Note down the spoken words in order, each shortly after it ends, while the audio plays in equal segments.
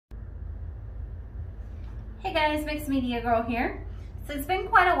Hey guys, Mixed Media Girl here. So it's been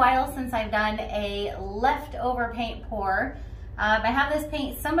quite a while since I've done a leftover paint pour. I have this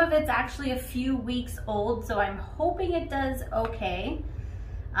paint, some of it's actually a few weeks old, so I'm hoping it does okay.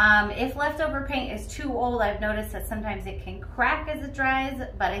 If leftover paint is too old, I've noticed that sometimes it can crack as it dries,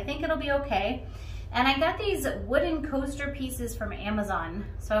 but I think it'll be okay. And I got these wooden coaster pieces from Amazon.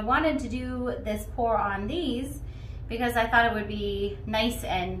 So I wanted to do this pour on these because I thought it would be nice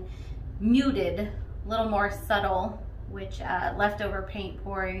and muted, a little more subtle, which leftover paint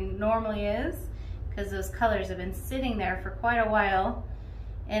pouring normally is, because those colors have been sitting there for quite a while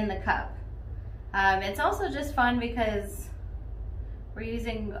in the cup. It's also just fun because we're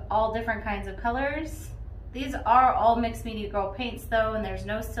using all different kinds of colors. These are all Mixed Media Girl paints though, and there's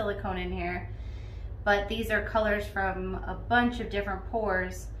no silicone in here, but these are colors from a bunch of different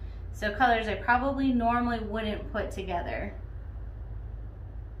pours. So colors I probably normally wouldn't put together.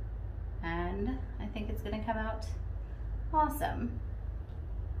 And I think it's gonna come out awesome.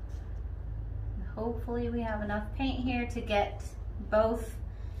 Hopefully we have enough paint here to get both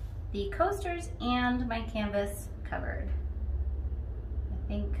the coasters and my canvas covered. I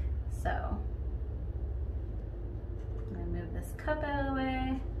think so. I'm gonna move this cup out of the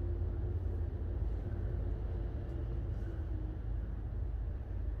way.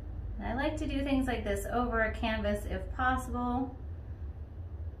 And I like to do things like this over a canvas if possible,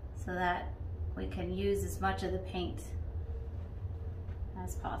 so that we can use as much of the paint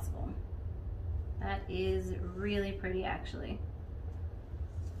as possible. That is really pretty actually.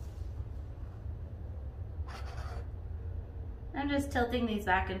 I'm just tilting these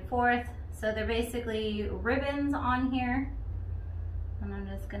back and forth. So they're basically ribbons on here, and I'm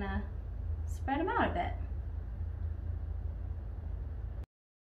just gonna spread them out a bit.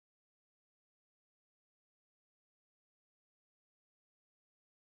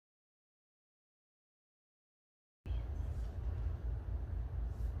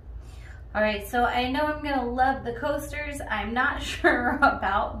 All right, so I know I'm gonna love the coasters. I'm not sure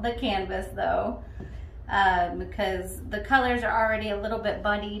about the canvas though, because the colors are already a little bit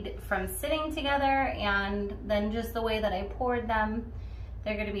muddied from sitting together, and then just the way that I poured them,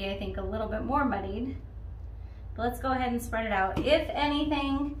 they're gonna be, I think, a little bit more muddied. But let's go ahead and spread it out. If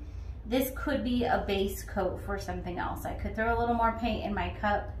anything, this could be a base coat for something else. I could throw a little more paint in my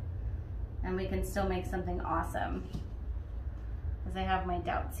cup and we can still make something awesome, because I have my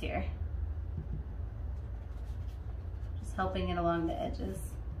doubts here. Helping it along the edges.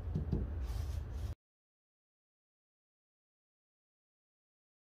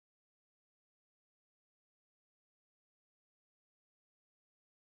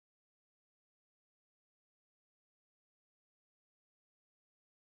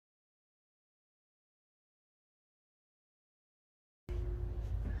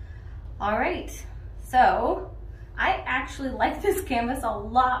 All right, so I actually like this canvas a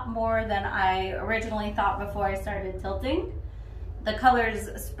lot more than I originally thought before I started tilting. The colors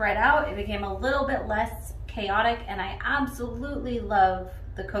spread out, it became a little bit less chaotic, and I absolutely love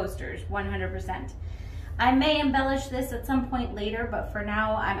the coasters, 100%. I may embellish this at some point later, but for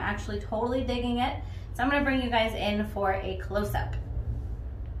now, I'm actually totally digging it. So I'm gonna bring you guys in for a close-up.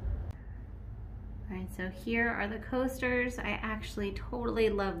 All right, so here are the coasters. I actually totally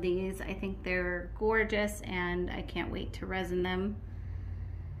love these. I think they're gorgeous and I can't wait to resin them.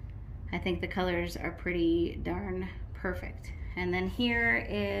 I think the colors are pretty darn perfect. And then here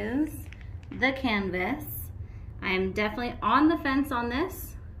is the canvas. I'm definitely on the fence on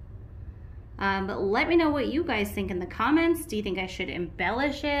this, but let me know what you guys think in the comments. Do you think I should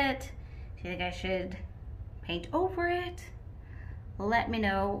embellish it? Do you think I should paint over it? Let me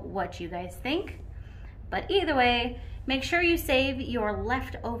know what you guys think. But either way, make sure you save your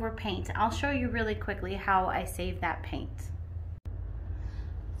leftover paint. I'll show you really quickly how I save that paint.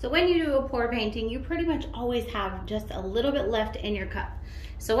 So when you do a pour painting, you pretty much always have just a little bit left in your cup.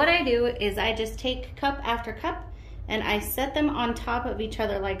 So what I do is I just take cup after cup and I set them on top of each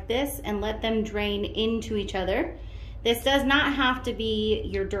other like this and let them drain into each other. This does not have to be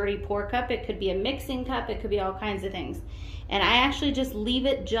your dirty pour cup. It could be a mixing cup. It could be all kinds of things. And I actually just leave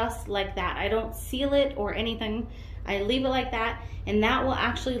it just like that. I don't seal it or anything. I leave it like that, and that will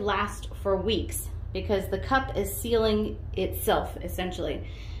actually last for weeks because the cup is sealing itself essentially.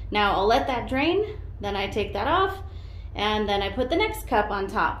 Now I'll let that drain, then I take that off, and then I put the next cup on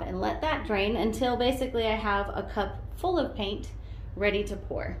top and let that drain until basically I have a cup full of paint ready to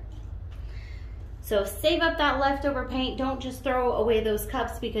pour. So save up that leftover paint. Don't just throw away those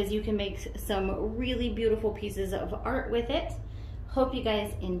cups, because you can make some really beautiful pieces of art with it. Hope you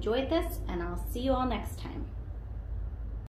guys enjoyed this, and I'll see you all next time.